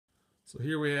So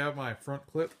here we have my front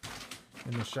clip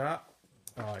in the shop.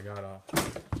 I got a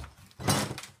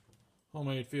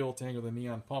homemade fuel tank with a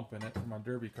neon pump in it for my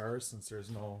derby cars since there's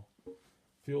no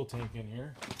fuel tank in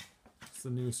here. It's the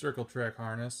new circle track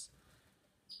harness.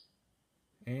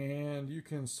 And you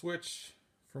can switch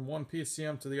from one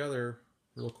PCM to the other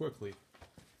real quickly.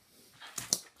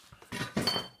 Let's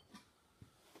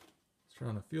turn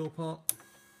on the fuel pump.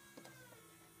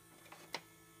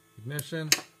 Ignition.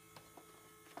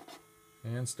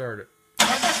 And start it.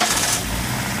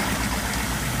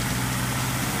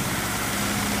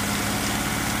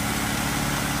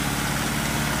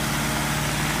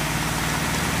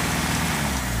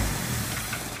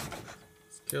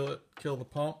 Let's kill the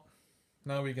pump.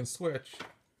 Now we can switch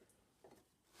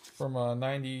from a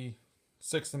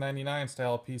 96 to 99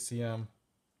 style PCM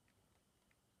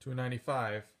to a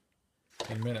 95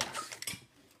 in minutes.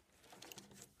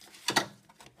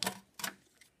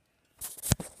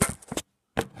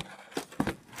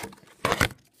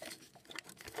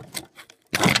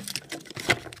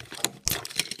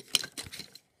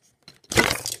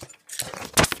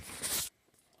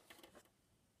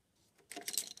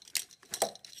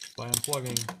 By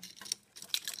unplugging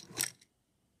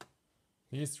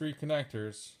these three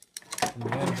connectors from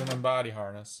the engine and body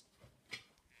harness.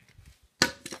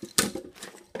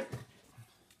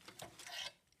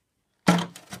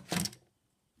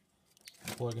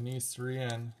 Plugging these three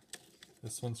in.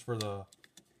 This one's for the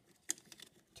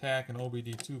tach and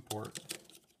obdII port.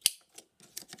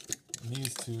 And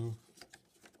these two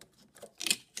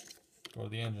go to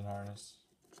the engine harness.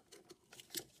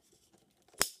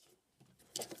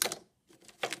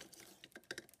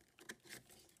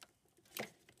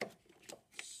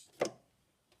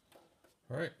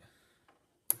 Alright,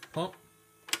 pump,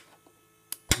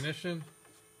 ignition,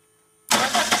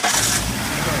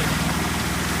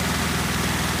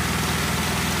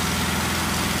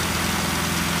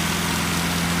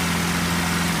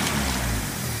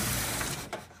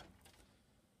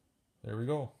 there we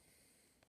go.